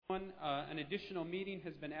An additional meeting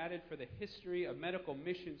has been added for the History of Medical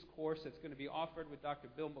Missions course that's going to be offered with Dr.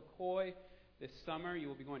 Bill McCoy this summer. You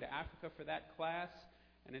will be going to Africa for that class.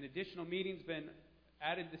 And an additional meeting's been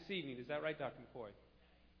added this evening. Is that right, Dr. McCoy?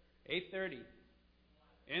 8:30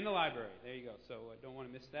 in the library. There you go. So I don't want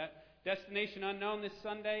to miss that. Destination Unknown this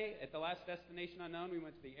Sunday. At the last Destination Unknown, we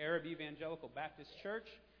went to the Arab Evangelical Baptist Church.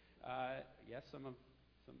 Yes,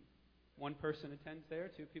 one person attends there.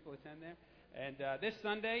 2 people attend there. And this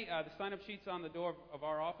Sunday, the sign-up sheet's on the door of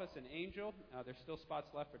our office in Angel. There's still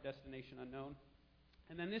spots left for Destination Unknown.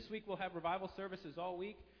 And then this week we'll have revival services all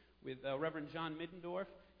week with Reverend John Middendorf.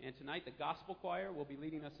 And tonight the gospel choir will be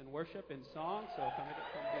leading us in worship and song, so come be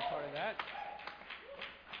a part of that.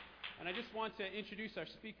 And I just want to introduce our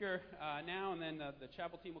speaker now, and then the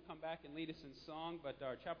chapel team will come back and lead us in song. But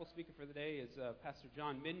our chapel speaker for the day is Pastor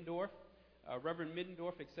John Middendorf. Reverend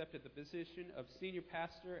Middendorf accepted the position of senior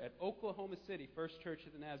pastor at Oklahoma City First Church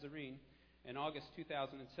of the Nazarene in August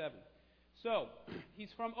 2007. So,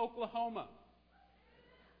 he's from Oklahoma.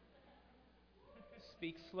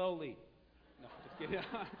 Speak slowly. No, just kidding.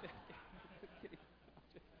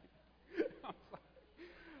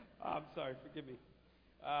 I'm sorry. Forgive me.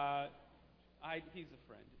 He's a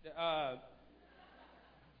friend.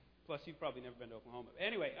 Plus, you've probably never been to Oklahoma.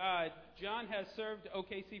 Anyway, John has served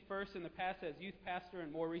OKC First in the past as youth pastor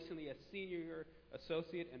and more recently as senior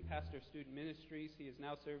associate and pastor of student ministries. He is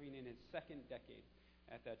now serving in his second decade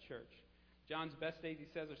at that church. John's best days, he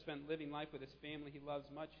says, are spent living life with his family he loves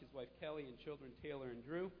much, his wife Kelly and children Taylor and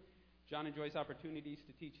Drew. John enjoys opportunities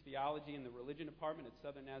to teach theology in the religion department at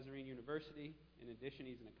Southern Nazarene University. In addition,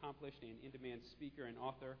 he's an accomplished and in-demand speaker and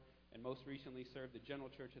author, and most recently served the General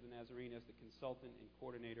Church of the Nazarene as the consultant and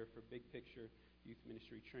coordinator for Big Picture Youth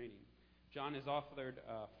Ministry Training. John has authored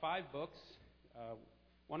 5 books.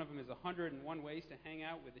 One of them is 101 Ways to Hang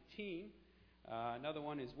Out with a Teen. Another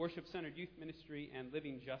one is Worship-Centered Youth Ministry and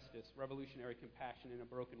Living Justice, Revolutionary Compassion in a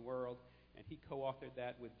Broken World. And he co-authored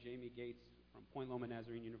that with Jamie Gates from Point Loma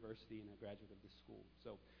Nazarene University and a graduate of the school.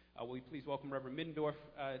 So will you please welcome Reverend Middendorf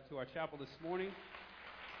to our chapel this morning.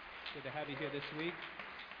 Good to have you here this week.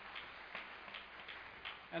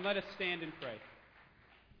 And let us stand and pray.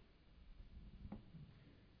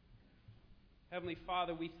 Heavenly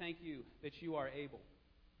Father, we thank you that you are able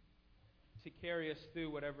to carry us through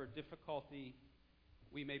whatever difficulty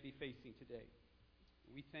we may be facing today.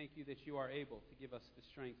 We thank you that you are able to give us the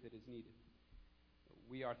strength that is needed.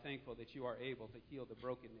 We are thankful that you are able to heal the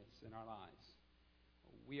brokenness in our lives.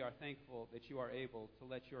 We are thankful that you are able to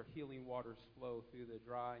let your healing waters flow through the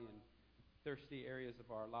dry and thirsty areas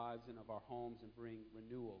of our lives and of our homes and bring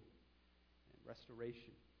renewal and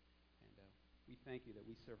restoration. And we thank you that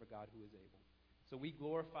we serve a God who is able. So we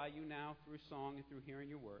glorify you now through song and through hearing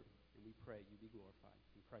your word, and we pray you be glorified.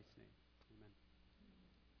 In Christ's name, amen.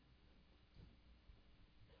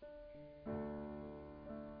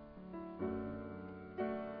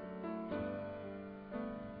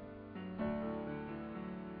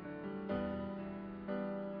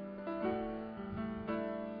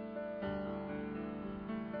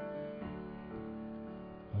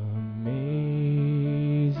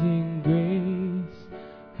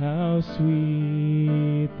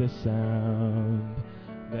 Sweet the sound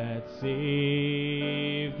that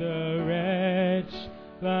saved a wretch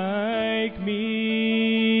like me.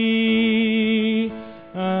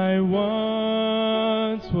 I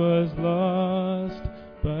once was lost,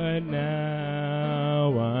 but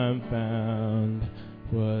now I'm found.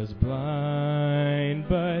 Was blind,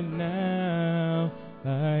 but now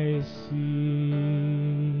I see.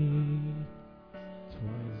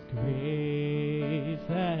 'Twas grace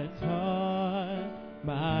that taught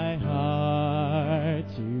my heart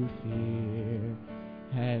to fear,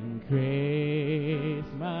 and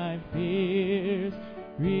grace my fears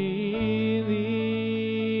relieve.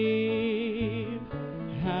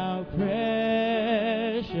 How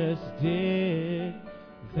precious did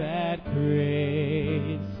that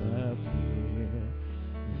grace appear,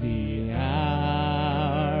 the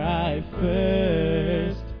hour I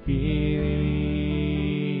first believed.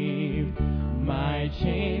 My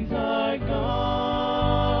chains are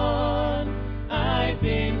gone, I've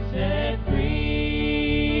been set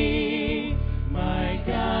free. My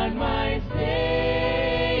God, my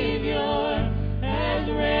Savior, has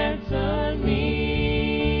ransomed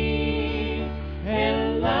me.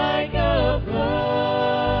 And like a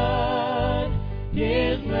flood,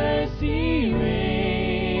 His mercy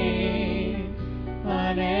reigns,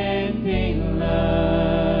 unending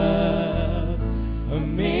love,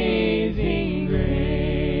 amazing grace.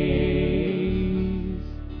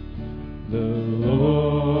 The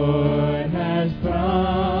Lord has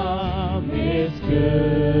promised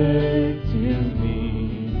good.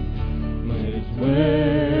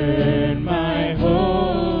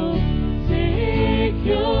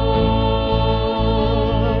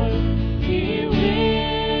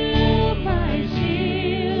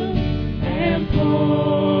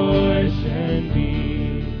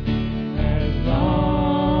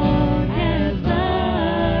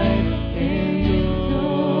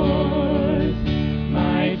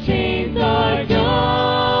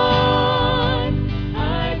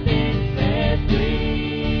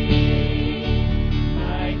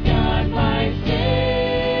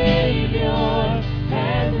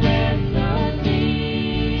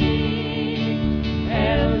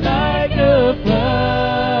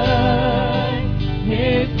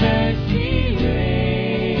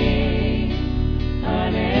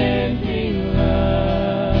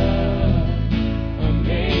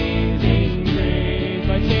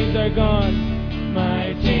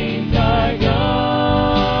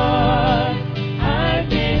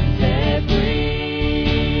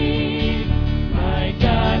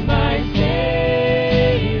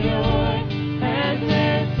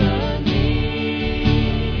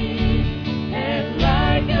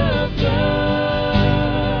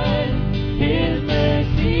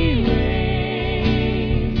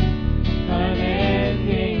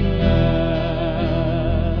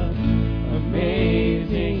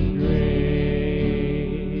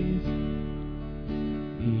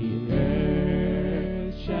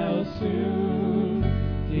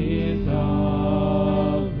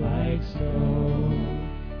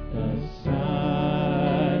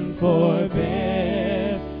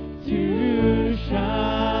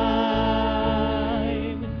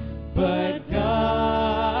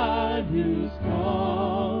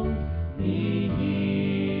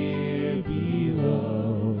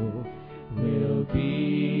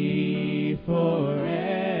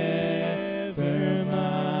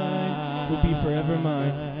 will be forever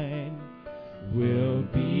mine. Will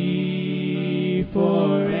be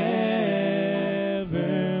forever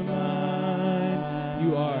mine.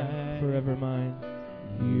 You are forever mine.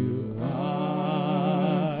 You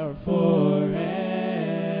are forever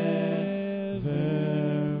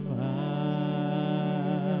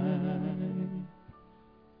mine.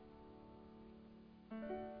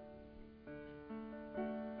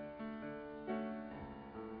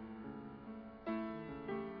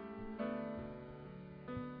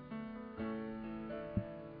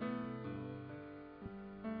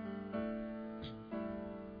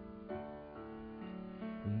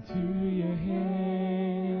 Into your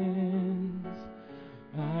hands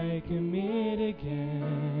I commit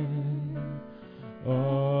again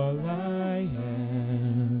all I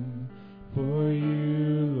am for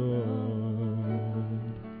you, Lord.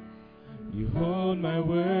 You hold my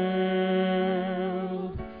world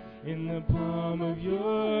in the palm of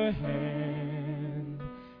your hand,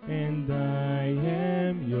 and I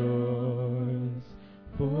am yours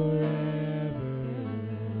forever.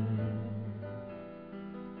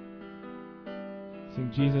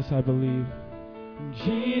 Sing, Jesus, I believe.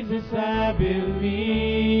 Jesus, I believe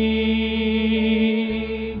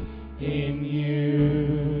in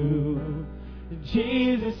you.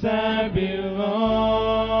 Jesus, I belong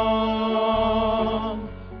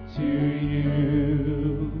to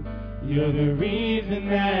you. You're the reason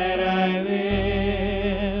that I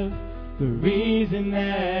live, the reason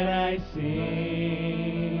that I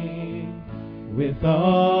sing with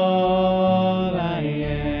all I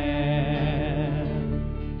am.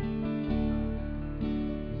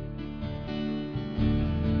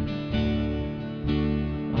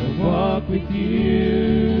 Walk with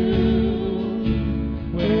you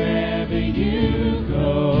wherever you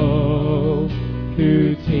go,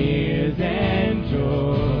 through tears and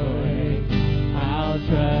joy. I'll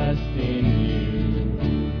trust in you,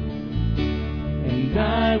 and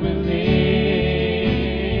I will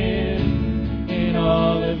live in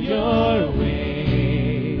all of your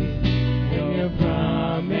ways and your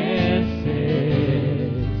promises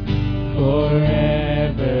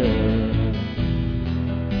forever.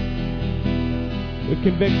 With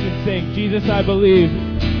conviction, sing, Jesus, I believe.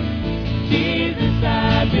 Jesus,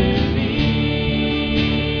 I believe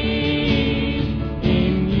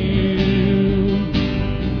in you.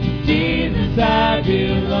 Jesus, I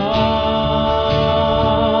belong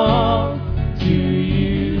to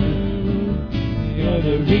you. You're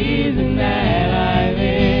the reason that I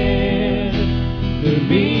live, the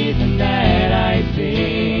reason that I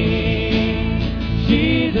sing.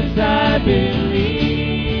 Jesus, I believe.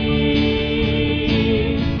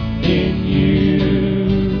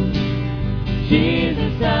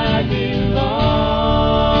 I belong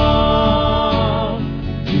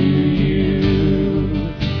to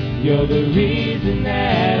you. You're the reason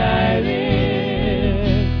that I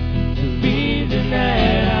live, the reason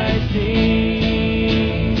that I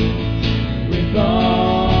sing with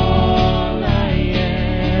all I am.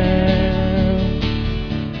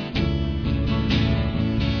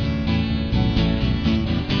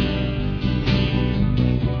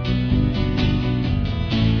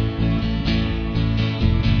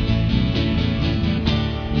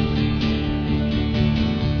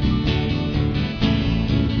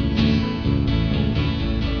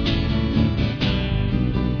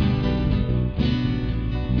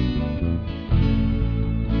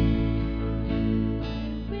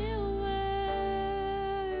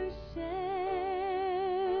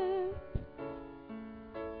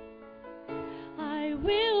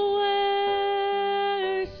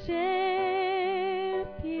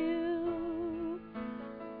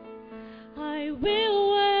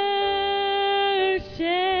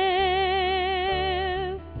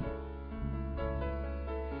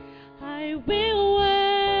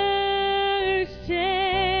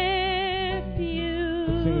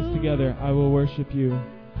 Together, I will worship you.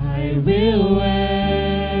 I will worship.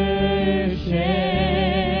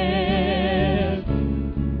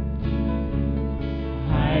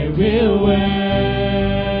 I will worship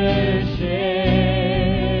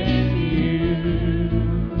you.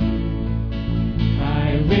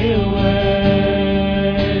 I will worship.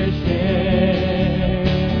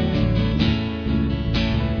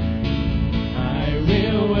 I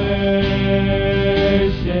will worship.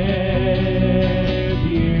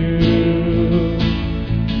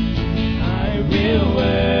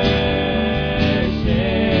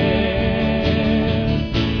 Worship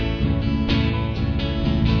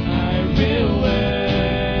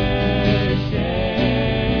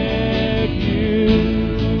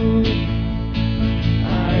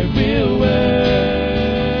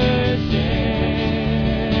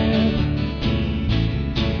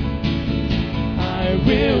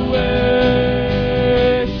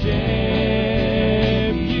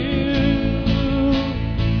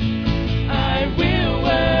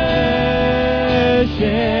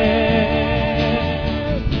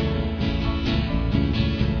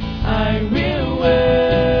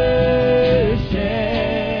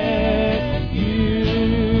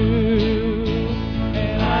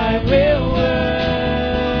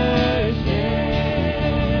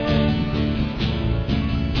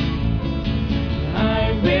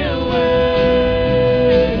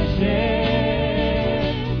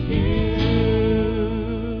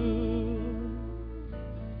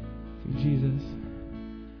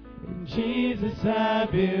Jesus, I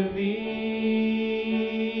believe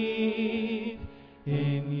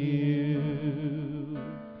in you.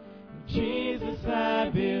 Jesus, I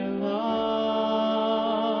belong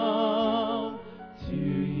to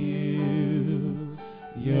you.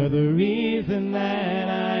 You're the reason that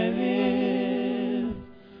I live,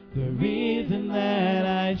 the reason that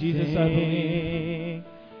I Jesus, I believe.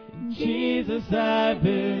 Jesus, I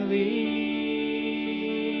believe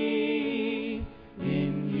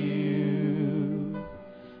in you.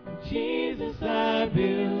 Jesus, I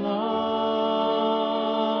belong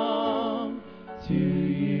to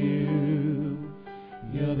you.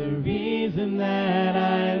 You're the reason that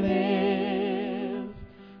I live,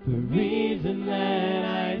 the reason that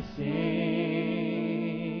I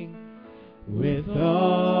sing with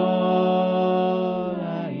all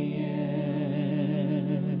I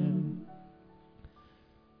am.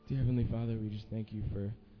 Dear Heavenly Father, we just thank you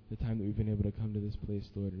for the time that we've been able to come to this place,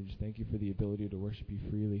 Lord. We just thank you for the ability to worship you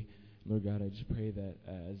freely. Lord God, I just pray that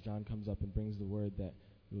as John comes up and brings the word, that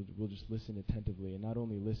we'll just listen attentively, and not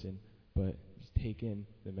only listen, but just take in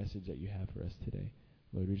the message that you have for us today.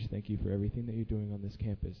 Lord, we just thank you for everything that you're doing on this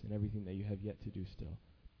campus and everything that you have yet to do still.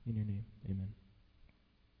 In your name, amen.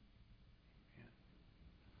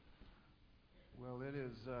 Well, it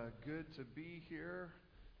is good to be here,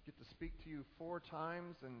 get to speak to you 4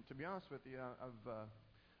 times, and to be honest with you,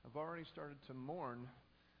 I've already started to mourn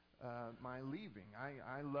my leaving.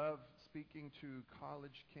 I love speaking to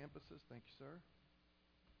college campuses. Thank you, sir.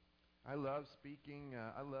 I love speaking.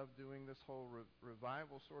 I love doing this whole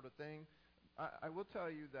revival sort of thing. I will tell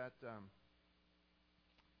you that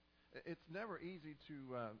it's never easy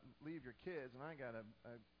to leave your kids, and I got a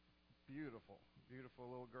beautiful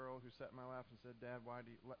little girl who sat in my lap and said, "Dad, why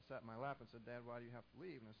do you have to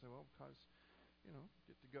leave?" And I said, "Well, because I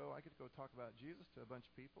get to go talk about Jesus to a bunch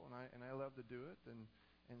of people, and I love to do it."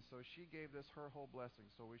 And so she gave this her whole blessing.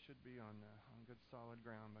 So we should be on good solid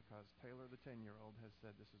ground, because Taylor, the 10-year-old, has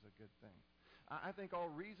said this is a good thing. I think all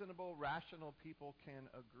reasonable, rational people can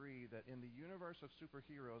agree that in the universe of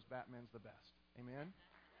superheroes, Batman's the best. Amen?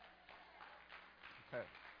 Okay.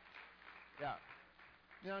 Yeah.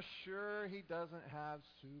 Now, sure, he doesn't have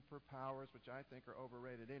superpowers, which I think are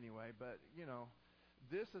overrated anyway, but,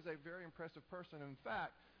 this is a very impressive person. In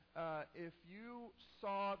fact, if you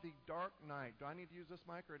saw The Dark Knight, do I need to use this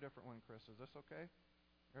mic or a different one, Chris? Is this okay?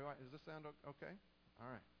 Does this sound okay? All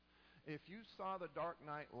right. If you saw The Dark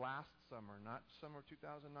Knight last summer, not summer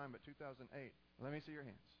 2009, but 2008, let me see your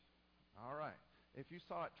hands. All right. If you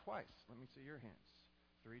saw it twice, let me see your hands.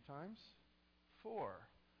 3 times? 4.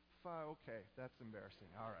 5. Okay, that's embarrassing.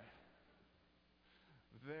 All right.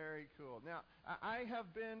 Very cool. Now, I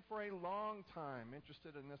have been for a long time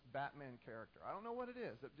interested in this Batman character. I don't know what it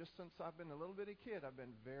is. Just since I've been a little bitty kid, I've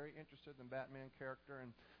been very interested in the Batman character.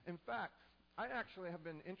 And in fact, I actually have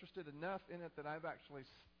been interested enough in it that I've actually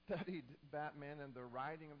studied Batman and the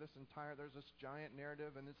writing of this there's this giant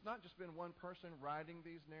narrative, and it's not just been one person writing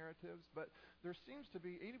these narratives, but there seems to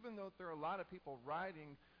be, even though there are a lot of people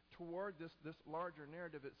writing toward this larger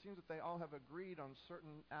narrative, it seems that they all have agreed on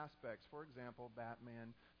certain aspects. For example,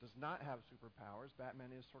 Batman does not have superpowers.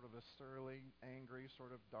 Batman is sort of a surly, angry,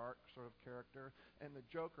 sort of dark sort of character, and the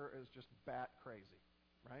Joker is just bat crazy,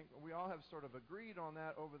 right? We all have sort of agreed on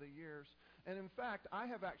that over the years. And in fact, I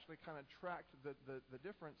have actually kind of tracked the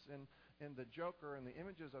difference in the Joker and the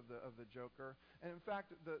images of the Joker. And in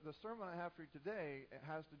fact, the sermon I have for you today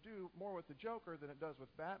has to do more with the Joker than it does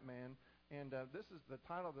with Batman. And this is the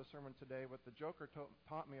title of the sermon today, What the Joker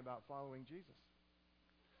Taught Me About Following Jesus.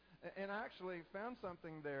 And I actually found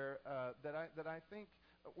something there that I think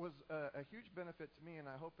was a huge benefit to me, and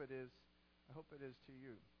I hope it is to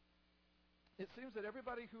you. It seems that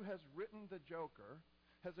everybody who has written the Joker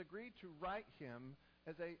has agreed to write him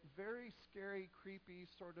as a very scary, creepy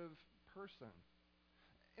sort of person.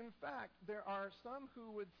 In fact, there are some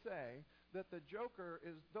who would say that the Joker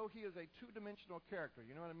is, though he is a two-dimensional character,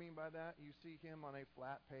 you know what I mean by that? You see him on a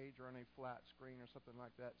flat page or on a flat screen or something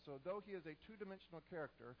like that. So though he is a two-dimensional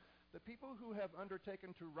character, the people who have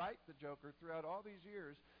undertaken to write the Joker throughout all these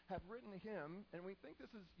years have written him, and we think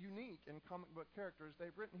this is unique in comic book characters,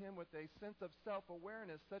 they've written him with a sense of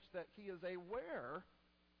self-awareness such that he is aware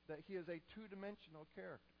that he is a two-dimensional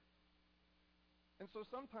character. And so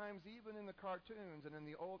sometimes even in the cartoons and in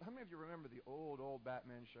the old, how many of you remember the old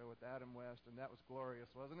Batman show with Adam West? And that was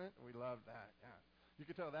glorious, wasn't it? We loved that, yeah. You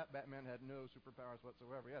could tell that Batman had no superpowers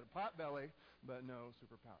whatsoever. He had a pot belly, but no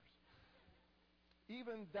superpowers.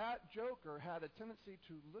 Even that Joker had a tendency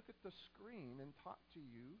to look at the screen and talk to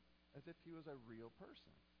you as if he was a real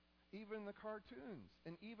person. even the cartoons,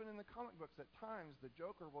 and even in the comic books, at times the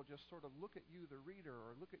Joker will just sort of look at you, the reader,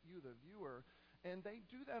 or look at you, the viewer, and they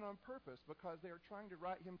do that on purpose because they are trying to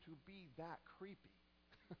write him to be that creepy.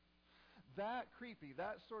 That creepy,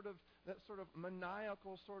 that sort of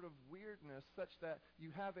maniacal sort of weirdness, such that you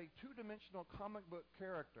have a two-dimensional comic book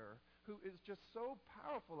character who is just so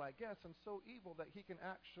powerful, I guess, and so evil that he can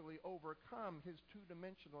actually overcome his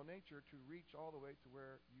two-dimensional nature to reach all the way to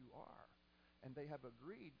where you are. And they have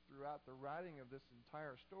agreed throughout the writing of this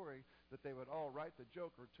entire story that they would all write the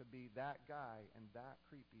Joker to be that guy and that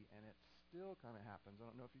creepy, and it still kind of happens. I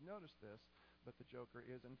don't know if you noticed this, but the Joker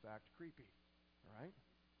is in fact creepy, all right?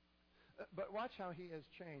 But watch how he has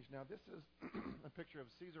changed. Now, this is a picture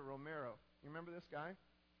of Cesar Romero. You remember this guy?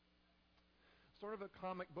 Sort of a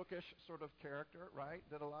comic bookish sort of character, right?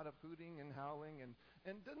 Did a lot of hooting and howling and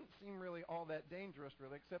didn't seem really all that dangerous,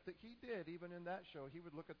 really, except that he did, even in that show, he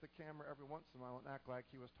would look at the camera every once in a while and act like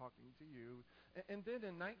he was talking to you. And then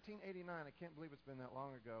in 1989, I can't believe it's been that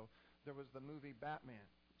long ago, there was the movie Batman,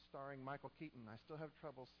 starring Michael Keaton. I still have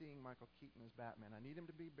trouble seeing Michael Keaton as Batman. I need him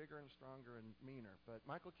to be bigger and stronger and meaner. But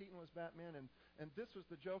Michael Keaton was Batman, and this was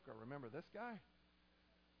the Joker. Remember this guy?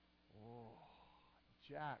 Oh,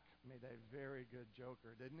 Jack made a very good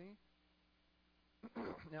Joker, didn't he?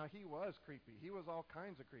 Now, he was creepy. He was all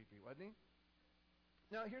kinds of creepy, wasn't he?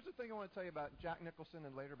 Now, here's the thing I want to tell you about Jack Nicholson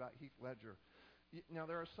and later about Heath Ledger. Now,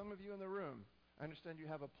 there are some of you in the room. I understand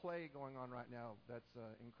you have a play going on right now that's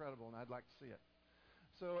incredible, and I'd like to see it.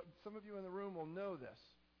 So some of you in the room will know this.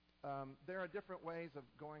 There are different ways of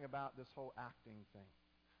going about this whole acting thing.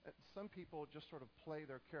 Some people just sort of play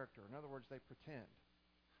their character. In other words, they pretend.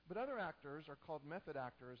 But other actors are called method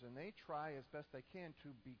actors, and they try as best they can to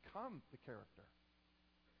become the character.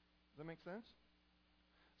 Does that make sense?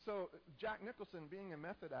 So Jack Nicholson, being a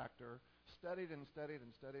method actor, studied and studied and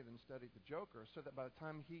studied and studied the Joker so that by the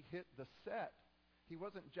time he hit the set, he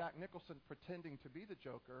wasn't Jack Nicholson pretending to be the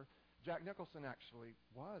Joker. Jack Nicholson actually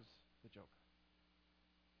was the Joker.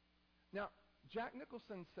 Now, Jack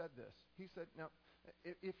Nicholson said this. He said, now,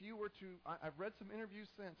 if you were to, I've read some interviews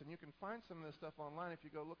since, and you can find some of this stuff online if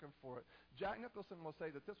you go looking for it. Jack Nicholson will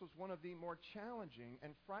say that this was one of the more challenging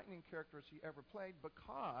and frightening characters he ever played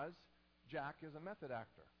because Jack is a method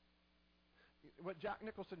actor. What Jack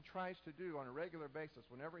Nicholson tries to do on a regular basis,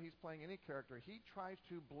 whenever he's playing any character, he tries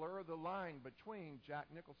to blur the line between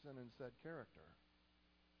Jack Nicholson and said character.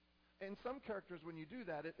 In some characters, when you do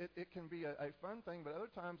that, it can be a fun thing, but other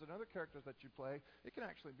times in other characters that you play, it can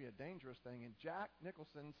actually be a dangerous thing. And Jack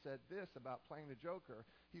Nicholson said this about playing the Joker.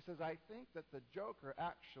 He says, I think that the Joker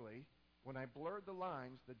actually, when I blurred the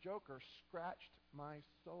lines, the Joker scratched my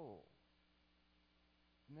soul.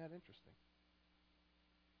 Isn't that interesting?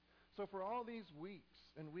 So for all these weeks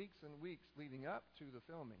and weeks and weeks leading up to the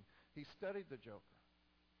filming, he studied the Joker.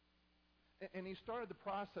 And he started the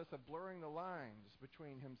process of blurring the lines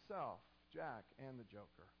between himself, Jack, and the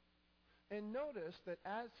Joker. And notice that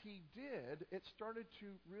as he did, it started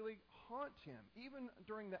to really haunt him. Even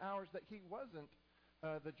during the hours that he wasn't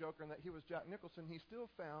the Joker and that he was Jack Nicholson, he still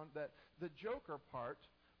found that the Joker part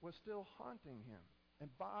was still haunting him and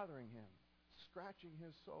bothering him, scratching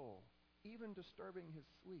his soul, even disturbing his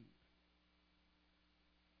sleep.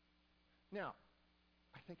 Now,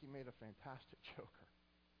 I think he made a fantastic Joker.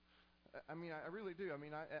 I mean, I really do. I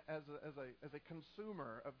mean, as a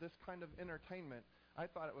consumer of this kind of entertainment, I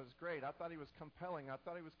thought it was great. I thought he was compelling. I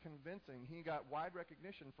thought he was convincing. He got wide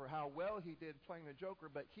recognition for how well he did playing the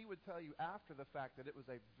Joker, but he would tell you after the fact that it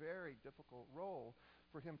was a very difficult role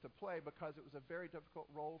for him to play because it was a very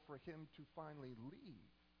difficult role for him to finally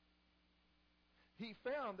leave. He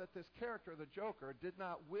found that this character, the Joker, did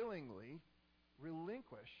not willingly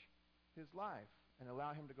relinquish his life and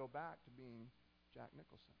allow him to go back to being Jack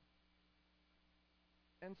Nicholson.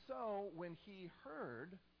 And so when he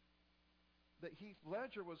heard that Heath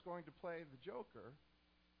Ledger was going to play the Joker,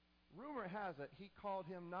 rumor has it he called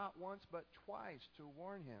him not once but twice to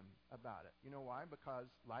warn him about it. You know why? Because,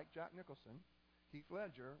 like Jack Nicholson, Heath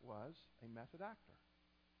Ledger was a method actor.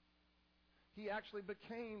 He actually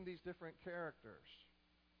became these different characters.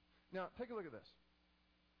 Now, take a look at this.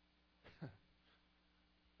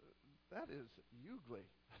 That is Ugly.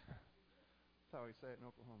 That's how we say it in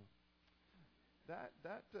Oklahoma.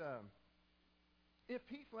 If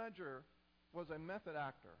Heath Ledger was a method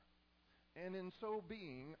actor, and in so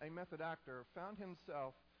being a method actor, found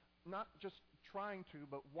himself not just trying to,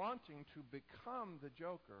 but wanting to become the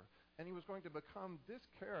Joker, and he was going to become this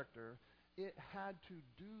character, it had to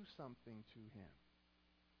do something to him.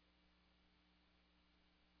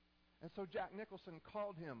 And so Jack Nicholson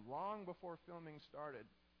called him long before filming started,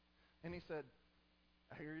 and he said,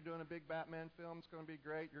 I hear you're doing a big Batman film. It's going to be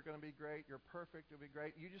great. You're going to be great. You're perfect. You'll be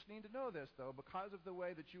great. You just need to know this, though, because of the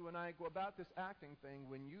way that you and I go about this acting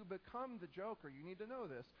thing, when you become the Joker, you need to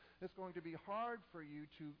know this, it's going to be hard for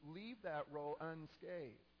you to leave that role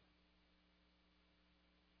unscathed.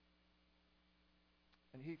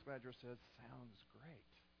 And Heath Ledger says, sounds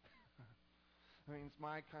great. I mean, it's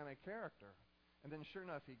my kind of character. And then sure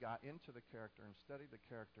enough, he got into the character and studied the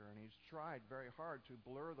character, and he's tried very hard to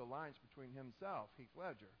blur the lines between himself, Heath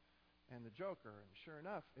Ledger, and the Joker. And sure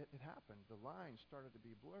enough, it happened. The lines started to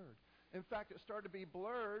be blurred. In fact, it started to be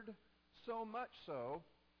blurred so much so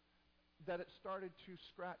that it started to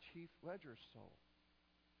scratch Heath Ledger's soul.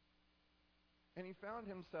 And he found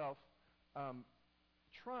himself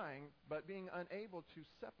trying, but being unable to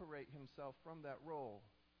separate himself from that role.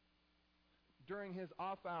 During his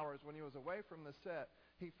off hours when he was away from the set,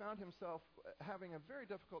 he found himself having a very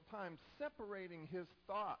difficult time separating his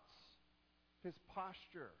thoughts, his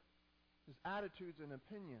posture, his attitudes and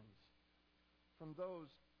opinions from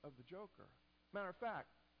those of the Joker. Matter of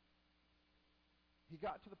fact, he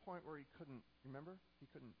got to the point where he couldn't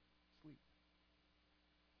sleep.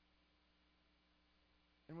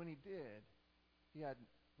 And when he did, he had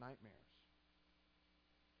nightmares.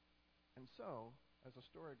 And so, as the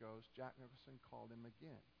story goes, Jack Nicholson called him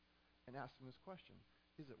again and asked him this question: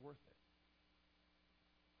 is it worth it?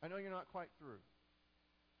 I know you're not quite through,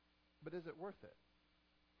 but is it worth it?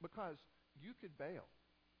 Because you could bail.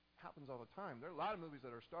 It happens all the time. There are a lot of movies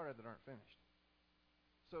that are started that aren't finished.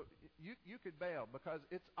 So you could bail because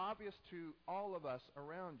it's obvious to all of us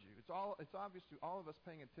around you. It's obvious to all of us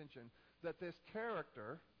paying attention that this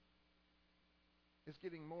character is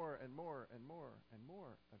getting more and more and more and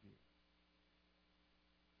more of you.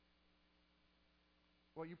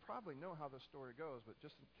 Well, you probably know how the story goes, but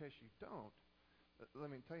just in case you don't,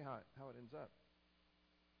 let me tell you how it ends up.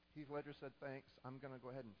 Heath Ledger said, thanks, I'm going to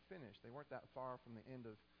go ahead and finish. They weren't that far from the end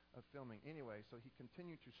of filming anyway, so he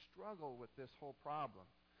continued to struggle with this whole problem.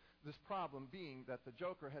 This problem being that the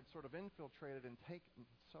Joker had sort of infiltrated and taken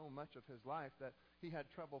so much of his life that he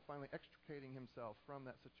had trouble finally extricating himself from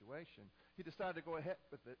that situation. He decided to go ahead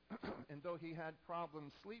with it, and though he had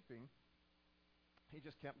problems sleeping, he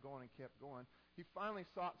just kept going and kept going. He finally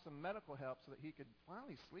sought some medical help so that he could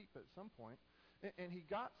finally sleep at some point. And he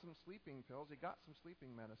got some sleeping pills. He got some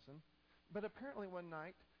sleeping medicine. But apparently one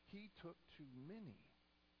night, he took too many.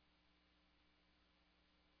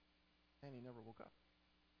 And he never woke up.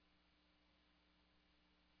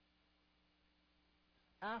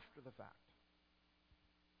 After the fact,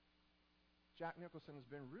 Jack Nicholson has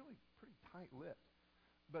been really pretty tight-lipped.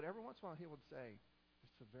 But every once in a while, he would say,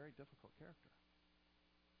 it's a very difficult character.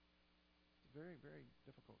 Very, very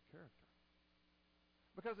difficult character.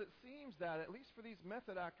 Because it seems that, at least for these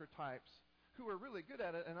method actor types who are really good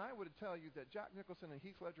at it, and I would tell you that Jack Nicholson and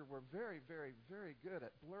Heath Ledger were very, very, very good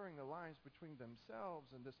at blurring the lines between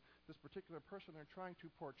themselves and this particular person they're trying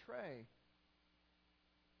to portray.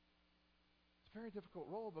 It's a very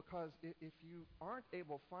difficult role because if you aren't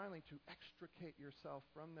able finally to extricate yourself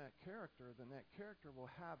from that character, then that character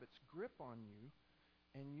will have its grip on you,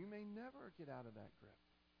 and you may never get out of that grip.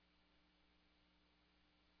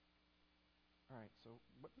 All right, so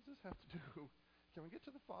what does this have to do? Can we get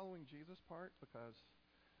to the following Jesus part? Because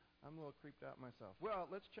I'm a little creeped out myself. Well,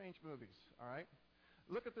 let's change movies, all right?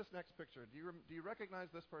 Look at this next picture. Do you recognize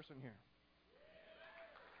this person here?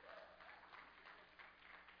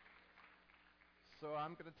 So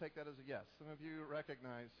I'm going to take that as a yes. Some of you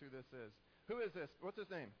recognize who this is. Who is this? What's his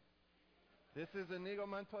name? This is Inigo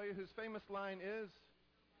Montoya, whose famous line is?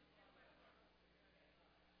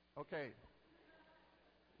 Okay.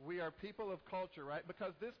 We are people of culture, right?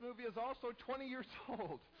 Because this movie is also 20 years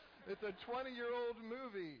old. It's a 20-year-old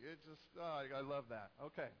movie. It's just, I love that.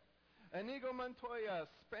 Okay. Inigo Montoya,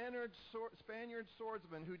 Spaniard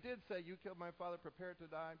swordsman who did say, you killed my father, prepare to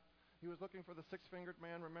die. He was looking for the six-fingered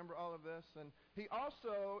man. Remember all of this? And he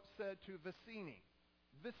also said to Vizzini.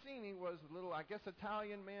 Vizzini was a little, I guess,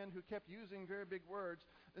 Italian man who kept using very big words,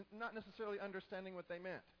 not necessarily understanding what they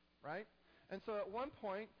meant, right? And so at one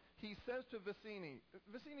point, he says to Vizzini,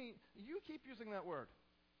 Vizzini, you keep using that word.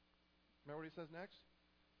 Remember what he says next?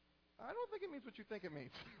 I don't think it means what you think it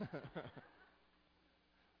means.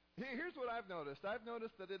 Here's what I've noticed. I've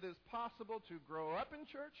noticed that it is possible to grow up in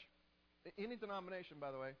church, any denomination,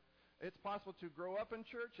 by the way. It's possible to grow up in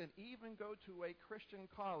church and even go to a Christian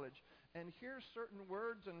college and hear certain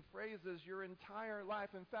words and phrases your entire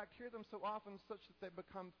life. In fact, hear them so often such that they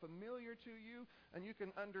become familiar to you, and you can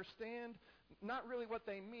understand not really what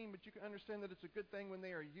they mean, but you can understand that it's a good thing when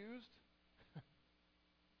they are used.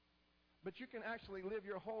 But you can actually live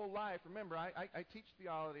your whole life. Remember, I teach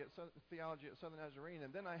theology at Southern Nazarene,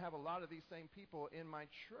 and then I have a lot of these same people in my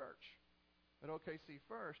church at OKC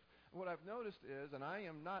First. And what I've noticed is, and I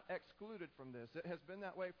am not excluded from this, it has been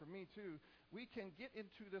that way for me too, we can get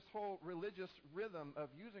into this whole religious rhythm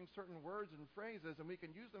of using certain words and phrases, and we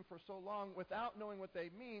can use them for so long without knowing what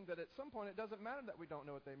they mean that at some point it doesn't matter that we don't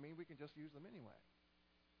know what they mean. We can just use them anyway.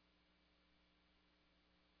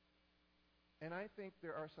 And I think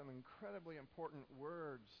there are some incredibly important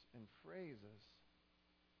words and phrases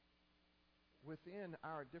within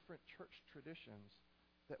our different church traditions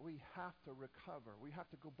that we have to recover. We have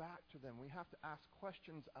to go back to them. We have to ask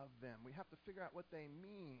questions of them. We have to figure out what they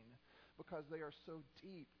mean because they are so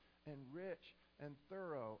deep and rich and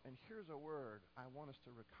thorough. And here's a word I want us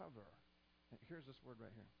to recover. And here's this word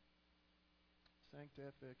right here.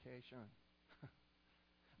 Sanctification.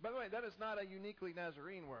 By the way, that is not a uniquely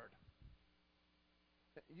Nazarene word.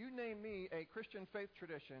 You name me a Christian faith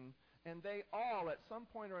tradition, and they all, at some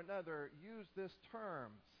point or another, use this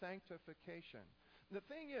term, sanctification. The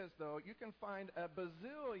thing is, though, you can find a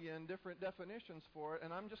bazillion different definitions for it,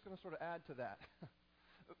 and I'm just going to sort of add to that.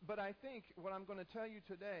 But I think what I'm going to tell you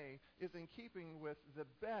today is in keeping with the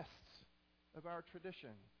best of our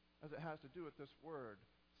tradition as it has to do with this word,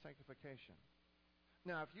 sanctification.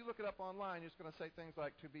 Now, if you look it up online, it's going to say things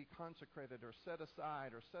like to be consecrated or set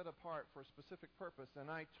aside or set apart for a specific purpose, and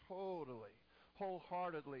I totally,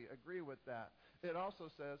 wholeheartedly agree with that. It also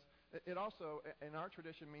says, in our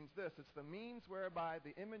tradition means this, it's the means whereby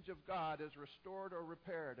the image of God is restored or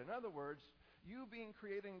repaired. In other words, you being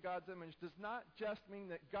created in God's image does not just mean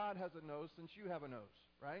that God has a nose since you have a nose,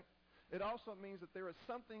 right? It also means that there is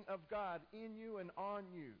something of God in you and on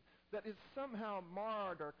you that is somehow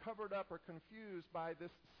marred or covered up or confused by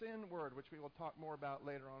this sin word, which we will talk more about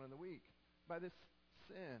later on in the week, by this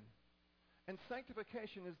sin. And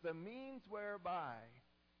sanctification is the means whereby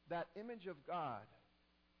that image of God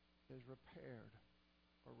is repaired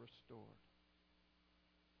or restored.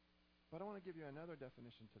 But I want to give you another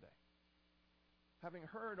definition today. Having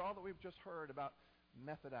heard all that we've just heard about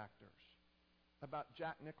method actors, about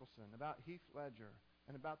Jack Nicholson, about Heath Ledger,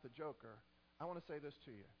 and about the Joker, I want to say this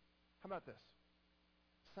to you. How about this?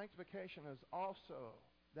 Sanctification is also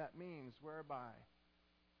that means whereby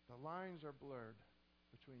the lines are blurred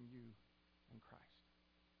between you and Christ.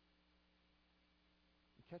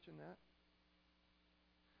 You catching that?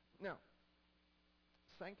 Now,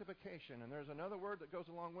 sanctification, and there's another word that goes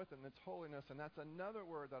along with it, and it's holiness, and that's another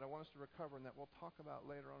word that I want us to recover and that we'll talk about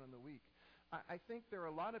later on in the week. I think there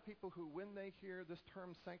are a lot of people who, when they hear this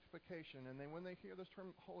term sanctification, and when they hear this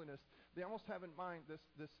term holiness, they almost have in mind this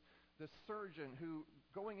surgeon who,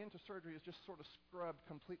 going into surgery, is just sort of scrubbed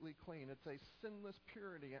completely clean. It's a sinless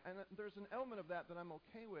purity. And there's an element of that I'm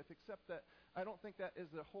okay with, except that I don't think that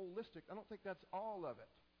is the holistic. I don't think that's all of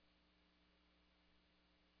it.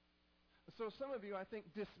 So some of you, I think,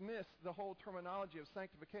 dismiss the whole terminology of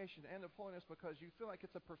sanctification and of holiness because you feel like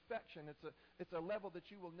it's a perfection. It's a level that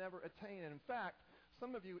you will never attain. And in fact,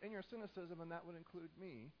 some of you, in your cynicism, and that would include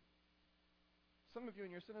me, some of you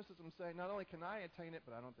in your cynicism say, not only can I attain it,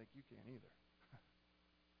 but I don't think you can either.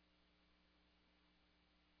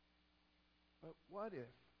 But what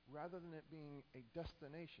if, rather than it being a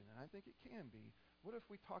destination, and I think it can be, what if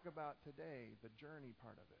we talk about today the journey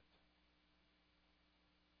part of it?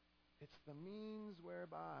 It's the means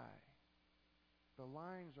whereby the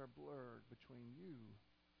lines are blurred between you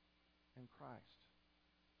and Christ.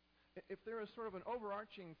 If there is sort of an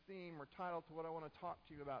overarching theme or title to what I want to talk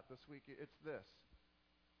to you about this week, it's this: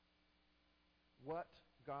 what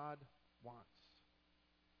God wants.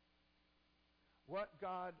 What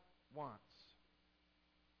God wants.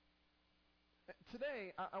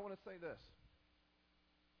 Today, I want to say this.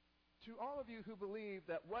 To all of you who believe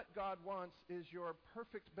that what God wants is your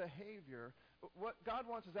perfect behavior, what God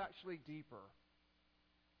wants is actually deeper.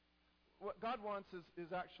 What God wants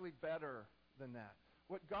is actually better than that.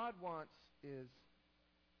 What God wants is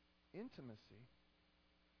intimacy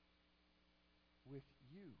with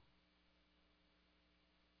you.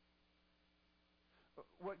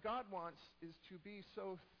 What God wants is to be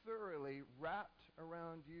so thoroughly wrapped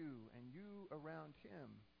around you and you around Him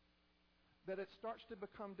that it starts to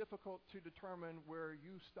become difficult to determine where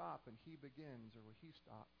you stop and He begins, or where He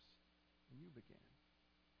stops and you begin.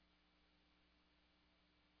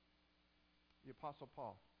 The Apostle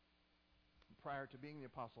Paul, prior to being the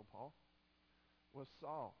Apostle Paul, was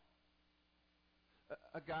Saul,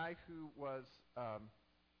 a guy who was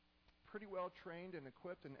pretty well trained and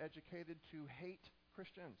equipped and educated to hate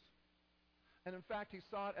Christians. And in fact, he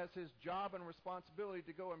saw it as his job and responsibility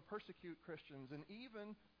to go and persecute Christians and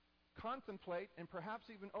even contemplate, and perhaps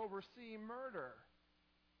even oversee murder.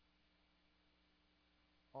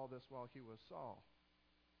 All this while he was Saul.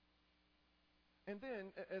 And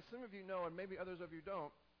then, as some of you know, and maybe others of you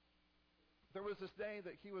don't, there was this day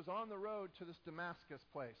that he was on the road to this Damascus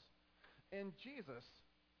place. And Jesus,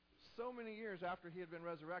 so many years after he had been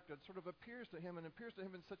resurrected, sort of appears to him, and appears to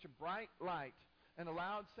him in such a bright light and a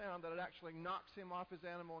loud sound that it actually knocks him off his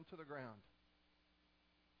animal into the ground.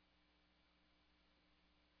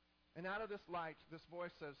 And out of this light, this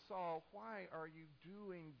voice says, "Saul, why are you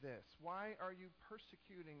doing this? Why are you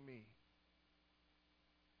persecuting me?"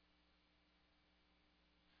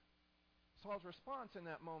 Saul's response in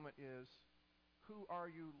that moment is, "Who are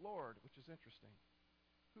you, Lord?" Which is interesting.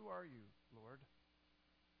 "Who are you, Lord?"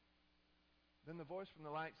 Then the voice from the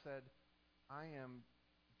light said, "I am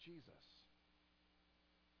Jesus."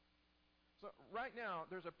 So right now,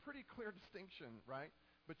 there's a pretty clear distinction, right,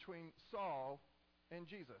 between Saul and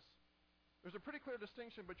Jesus. There's a pretty clear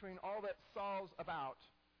distinction between all that Saul's about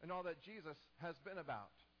and all that Jesus has been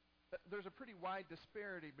about. There's a pretty wide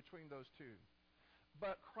disparity between those two.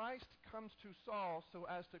 But Christ comes to Saul so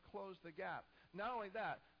as to close the gap. Not only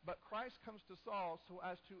that, but Christ comes to Saul so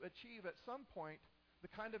as to achieve at some point the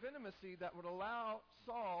kind of intimacy that would allow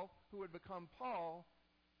Saul, who would become Paul,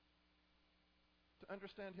 to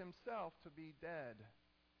understand himself to be dead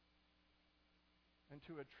and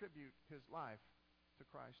to attribute his life to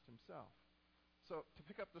Christ himself. So, to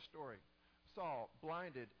pick up the story, Saul,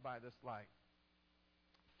 blinded by this light,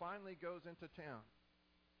 finally goes into town.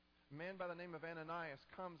 A man by the name of Ananias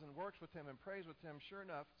comes and works with him and prays with him. Sure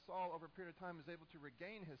enough, Saul, over a period of time, is able to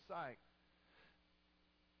regain his sight.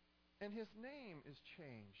 And his name is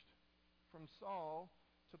changed from Saul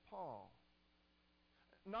to Paul.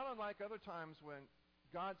 Not unlike other times when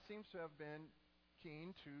God seems to have been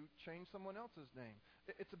keen to change someone else's name.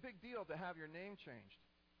 It's a big deal to have your name changed.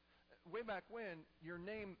 Way back when, your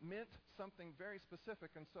name meant something very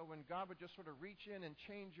specific, and so when God would just sort of reach in and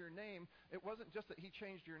change your name, it wasn't just that he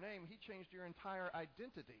changed your name, he changed your entire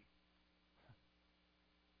identity.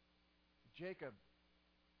 Jacob,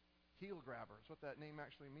 heel grabber, is what that name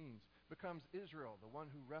actually means, becomes Israel, the one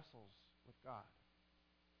who wrestles with God.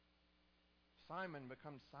 Simon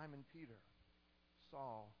becomes Simon Peter.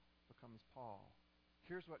 Saul becomes Paul.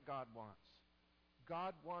 Here's what God wants.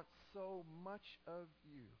 God wants so much of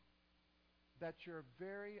you that your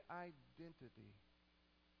very identity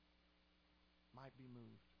might be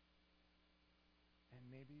moved. And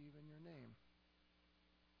maybe even your name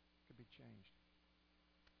could be changed.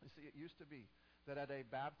 You see, it used to be that at a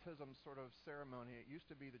baptism sort of ceremony, it used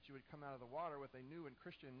to be that you would come out of the water with a new and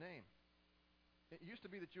Christian name. It used to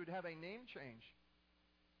be that you would have a name change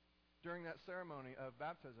during that ceremony of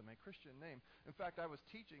baptism, a Christian name. In fact, I was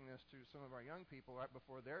teaching this to some of our young people right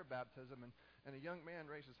before their baptism, and a young man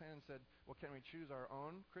raised his hand and said, "Well, can we choose our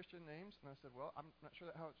own Christian names?" And I said, "Well, I'm not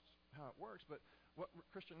sure how it works, but what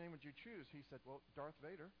Christian name would you choose?" He said, "Well, Darth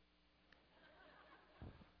Vader."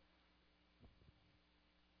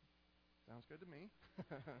 Sounds good to me.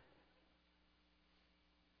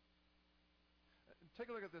 Take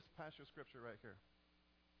a look at this passage of Scripture right here.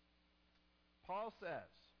 Paul says,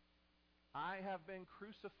 "I have been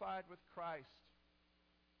crucified with Christ,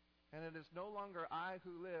 and it is no longer I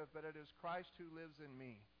who live, but it is Christ who lives in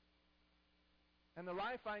me. And the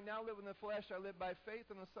life I now live in the flesh, I live by faith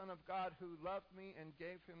in the Son of God who loved me and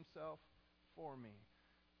gave himself for me."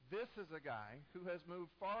 This is a guy who has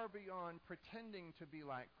moved far beyond pretending to be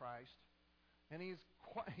like Christ, and he's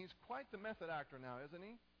quite the method actor now, isn't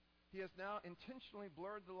he? He has now intentionally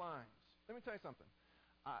blurred the lines. Let me tell you something.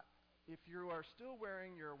 If you are still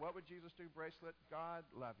wearing your "What Would Jesus Do" bracelet, God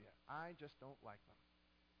love you. I just don't like them.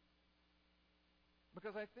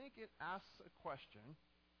 Because I think it asks a question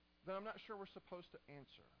that I'm not sure we're supposed to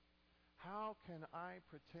answer. How can I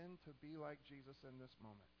pretend to be like Jesus in this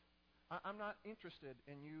moment? I'm not interested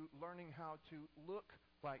in you learning how to look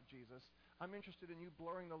like Jesus. I'm interested in you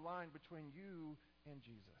blurring the line between you and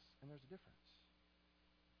Jesus. And there's a difference.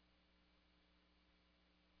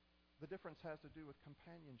 The difference has to do with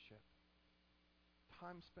companionship,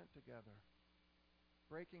 time spent together,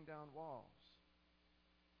 breaking down walls,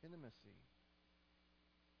 intimacy.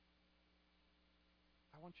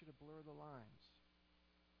 I want you to blur the lines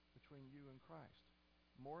between you and Christ.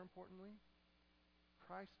 More importantly,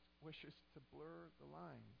 Christ wishes to blur the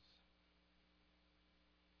lines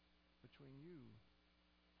between you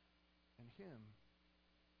and him,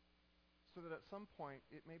 so that at some point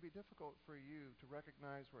it may be difficult for you to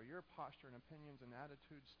recognize where your posture and opinions and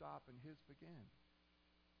attitudes stop and his begin.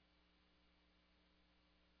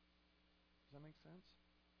 Does that make sense?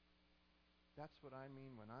 That's what I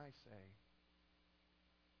mean when I say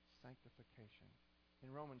sanctification. In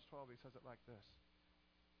Romans 12, he says it like this.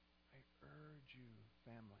 I urge you,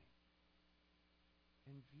 family,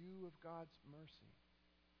 in view of God's mercy,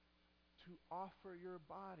 to offer your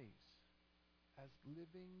bodies as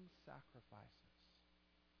living sacrifices.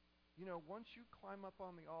 You know, once you climb up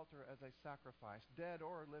on the altar as a sacrifice, dead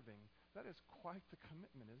or living, that is quite the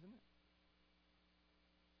commitment, isn't it?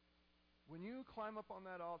 When you climb up on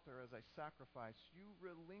that altar as a sacrifice, you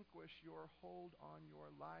relinquish your hold on your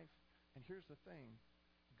life. And here's the thing,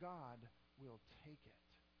 God will take it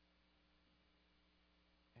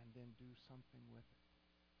and then do something with it.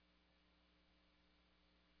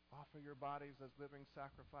 Offer your bodies as living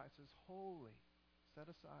sacrifices, holy, set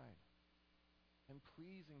aside, and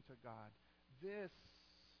pleasing to God. This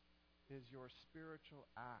is your spiritual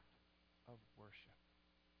act of worship.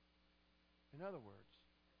 In other words,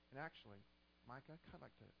 and actually, Mike, I'd kind of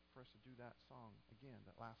like for us to do that song again,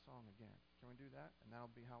 that last song again. Can we do that? And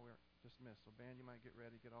that'll be how we're dismissed. So band, you might get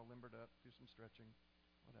ready, get all limbered up, do some stretching,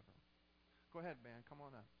 whatever. Go ahead, band, come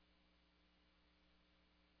on up.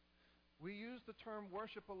 We use the term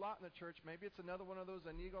worship a lot in the church. Maybe it's another one of those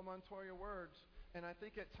Inigo Montoya words. And I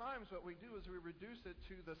think at times what we do is we reduce it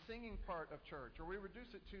to the singing part of church, or we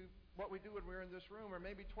reduce it to what we do when we're in this room, or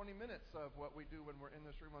maybe 20 minutes of what we do when we're in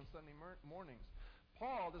this room on Sunday mornings.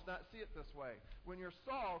 Paul does not see it this way. When you're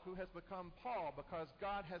Saul, who has become Paul, because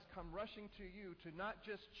God has come rushing to you to not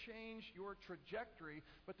just change your trajectory,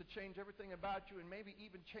 but to change everything about you and maybe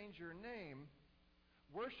even change your name,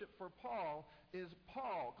 worship for Paul is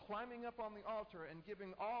Paul climbing up on the altar and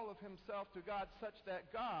giving all of himself to God, such that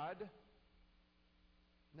God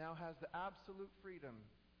now has the absolute freedom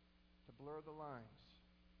to blur the lines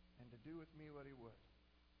and to do with me what he would.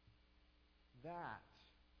 That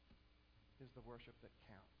is the worship that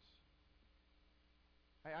counts.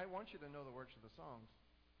 I want you to know the words of the songs.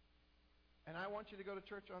 And I want you to go to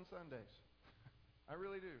church on Sundays. I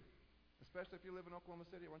really do. Especially if you live in Oklahoma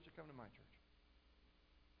City, I want you to come to my church.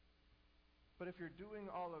 But if you're doing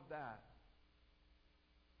all of that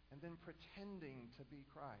and then pretending to be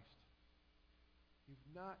Christ, you've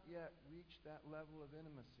not yet reached that level of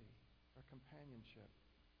intimacy or companionship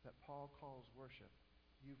that Paul calls worship.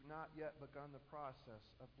 You've not yet begun the process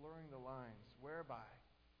of blurring the lines, whereby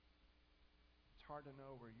it's hard to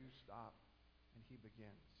know where you stop and he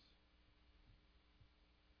begins.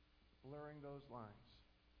 Blurring those lines.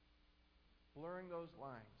 Blurring those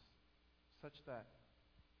lines such that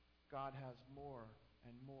God has more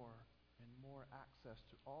and more and more access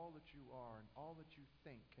to all that you are and all that you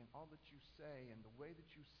think and all that you say and the way that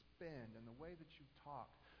you spend and the way that you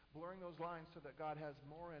talk. Blurring those lines so that God has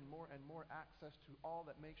more and more and more access to all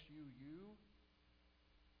that makes you you.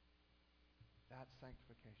 That's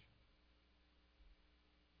sanctification.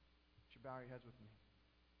 Would you bow your heads with me?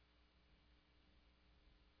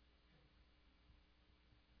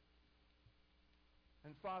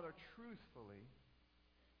 And Father, truthfully,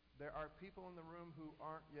 there are people in the room who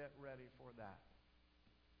aren't yet ready for that.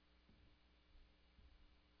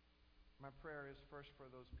 My prayer is first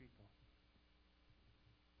for those people.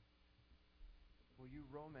 Will you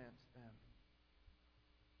romance them?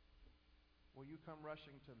 Will you come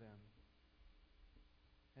rushing to them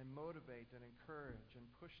and motivate and encourage and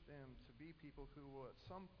push them to be people who will at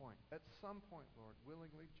some point, Lord,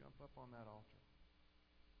 willingly jump up on that altar?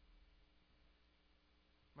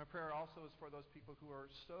 My prayer also is for those people who are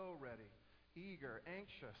so ready, eager,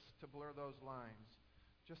 anxious to blur those lines.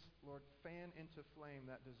 Just, Lord, fan into flame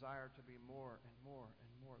that desire to be more and more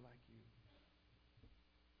and more like you.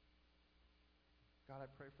 God, I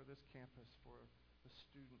pray for this campus, for the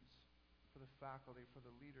students, for the faculty, for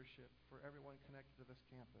the leadership, for everyone connected to this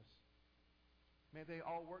campus. May they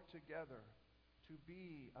all work together to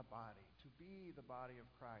be a body, to be the body of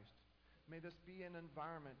Christ. May this be an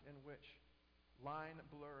environment in which line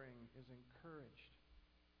blurring is encouraged.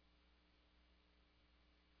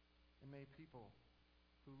 And may people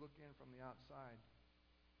who look in from the outside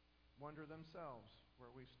wonder themselves where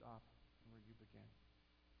we stop and where you begin.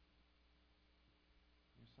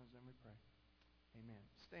 In your Son's name we pray. Amen.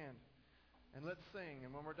 Stand and let's sing.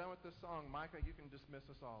 And when we're done with this song, Micah, you can dismiss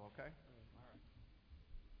us all, okay? All right.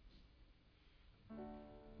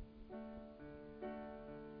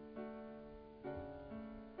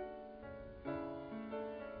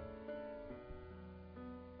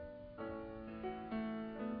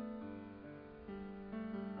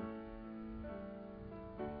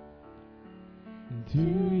 To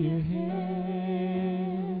your hands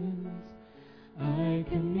I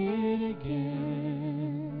commit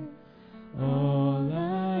again all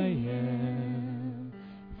I am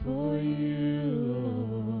for you,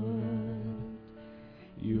 Lord.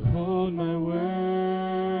 You hold my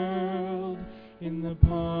world the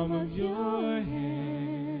palm of your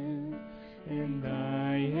hand, and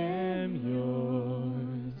I am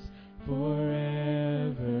yours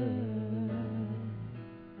forever.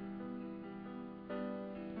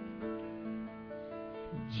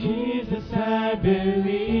 Jesus, I believe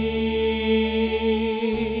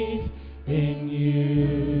in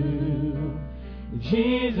you.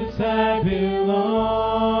 Jesus, I belong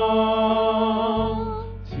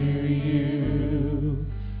to you.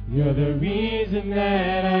 You're the reason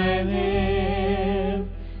that I live,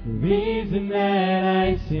 the reason that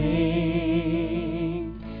I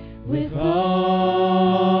sing with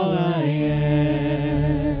all I am.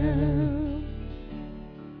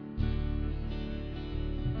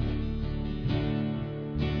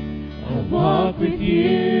 I'll walk with you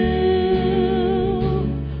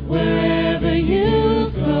wherever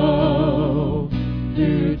you go,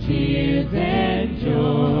 through tears and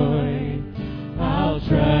joy. I'll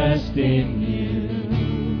trust in you,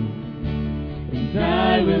 and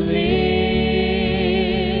I will live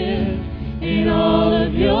in all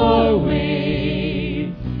of your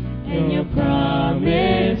ways and your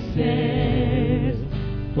promises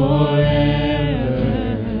forever.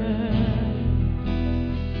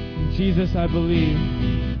 Jesus, I believe.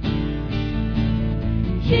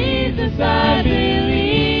 Jesus, I believe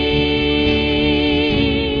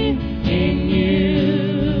in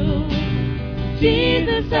you.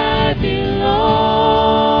 Jesus, I belong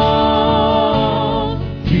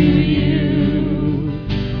to you.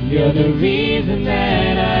 You're the reason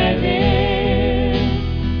that I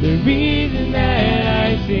live, the reason that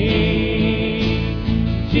I sing.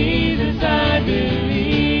 Jesus, I believe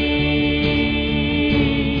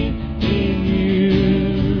in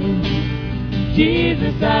you.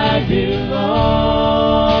 Jesus, I belong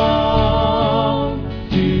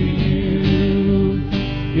to you.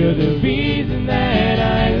 You're the reason that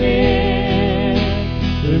I live,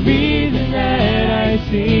 the reason that I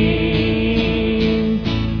sing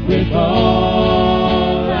with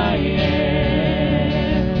all I am.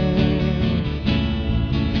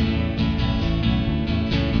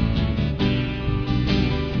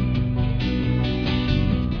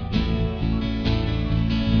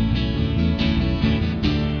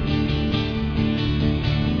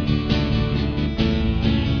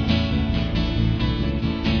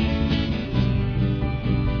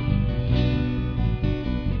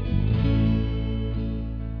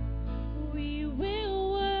 We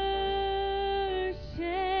will worship.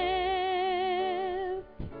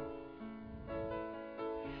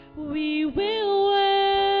 We will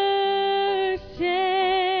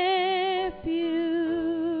worship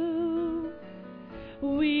you.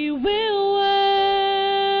 We will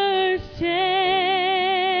worship.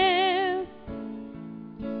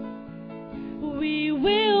 We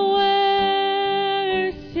will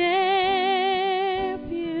worship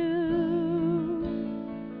you.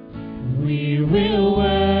 We will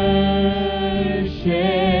worship.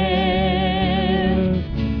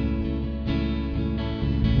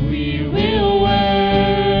 We will worship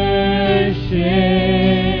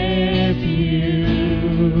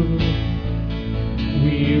you.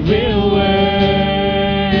 We will worship. We will worship you. We will worship.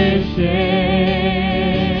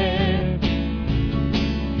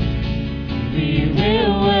 We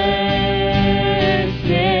will worship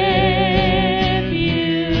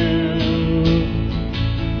you.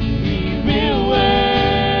 We will worship.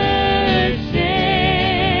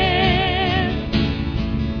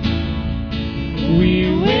 We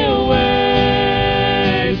will worship you.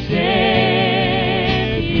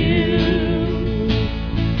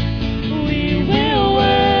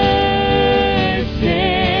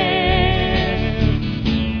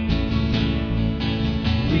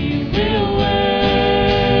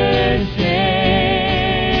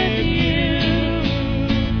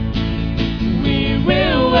 We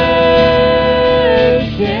will worship.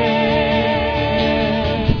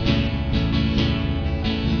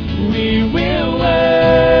 We will worship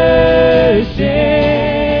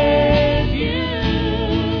you.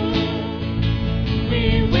 We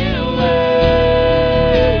will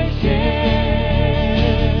worship.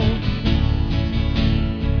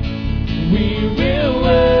 We will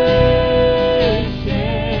worship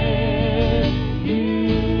you.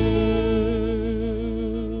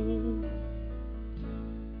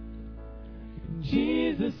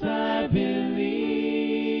 Jesus, I believe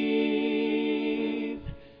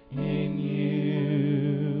in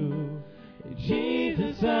you.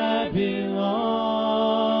 Jesus, I belong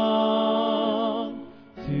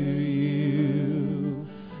to you.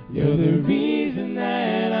 You're the reason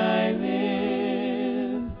that I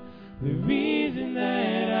live, the reason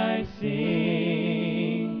that I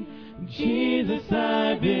sing. Jesus,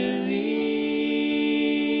 I believe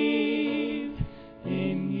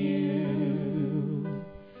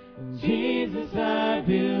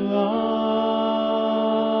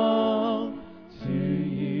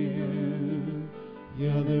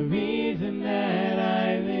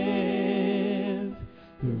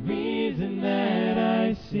the reason that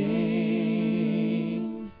I sing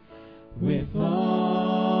with all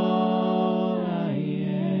I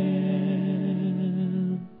am.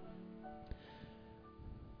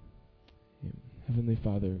 Heavenly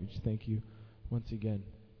Father, we just thank you once again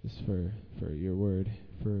just for your word,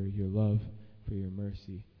 for your love, for your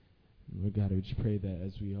mercy. And Lord God, I just pray that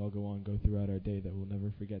as we all go throughout our day, that we'll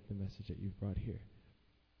never forget the message that you've brought here.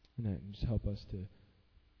 And that just help us to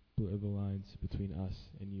blur the lines between us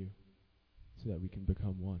and you so that we can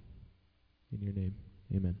become one. In your name,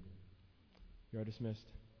 amen. You are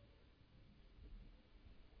dismissed.